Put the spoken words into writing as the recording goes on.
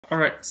All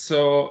right,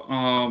 so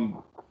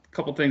a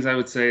couple things I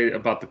would say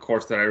about the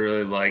course that I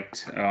really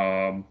liked.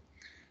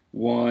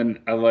 One,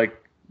 I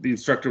like the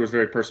instructor was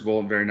very personable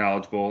and very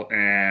knowledgeable,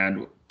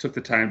 and took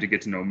the time to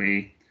get to know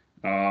me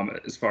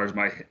as far as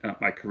my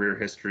career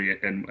history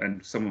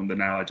and some of the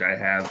knowledge I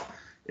have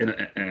in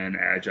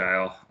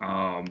Agile.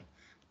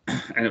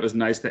 And it was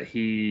nice that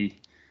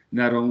he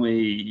not only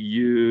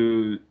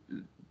you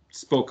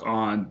spoke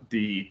on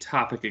the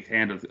topic at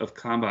hand of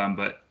Kanban,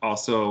 but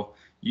also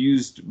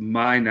used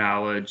my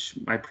knowledge,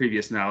 my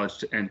previous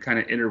knowledge, and kind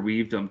of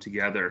interweaved them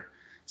together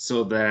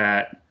so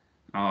that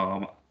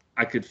um,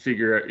 I could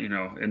figure out,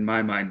 in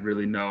my mind,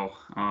 really know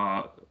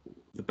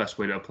the best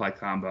way to apply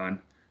Kanban.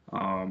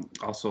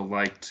 Also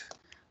liked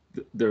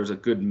there's a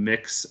good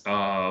mix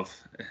of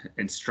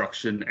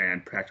instruction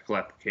and practical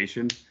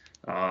application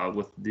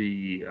with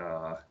the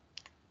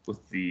what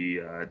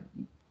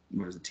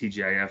is it,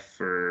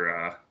 TGIF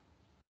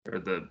or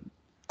the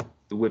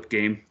whip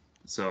game.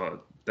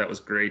 So that was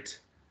great.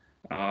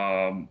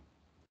 Um,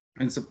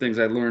 and some things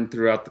I learned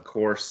throughout the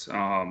course.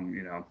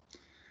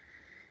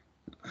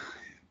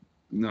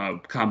 No,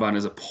 Kanban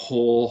is a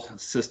pull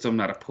system,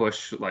 not a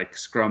push like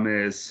Scrum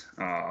is,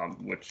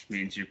 which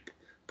means you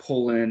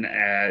pull in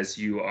as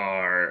you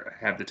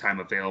have the time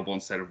available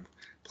instead of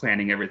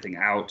planning everything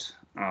out.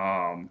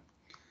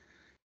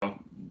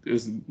 It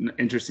was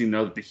interesting to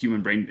know that the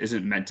human brain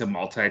isn't meant to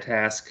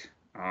multitask.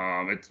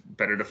 It's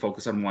better to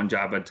focus on one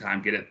job at a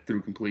time, get it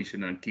through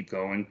completion, and keep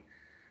going.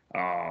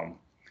 Um,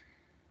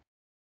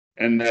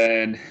 and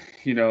then,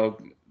 you know,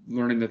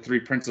 learning the three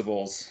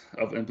principles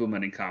of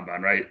implementing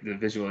Kanban, right? The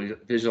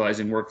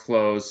visualizing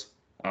workflows,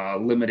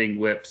 limiting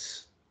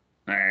whips,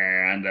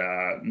 and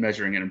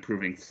measuring and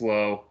improving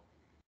flow.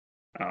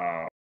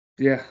 Uh,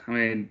 yeah, I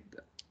mean,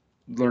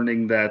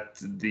 learning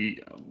that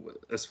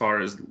as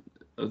far as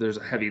there's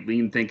a heavy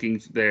lean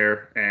thinking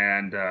there,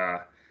 and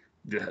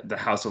the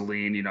house of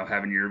lean,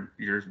 having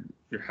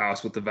your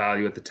house with the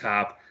value at the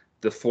top,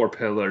 the four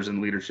pillars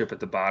and leadership at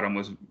the bottom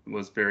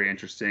was very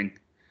interesting.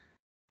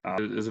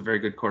 It was a very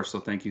good course, so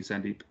thank you,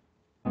 Sandeep.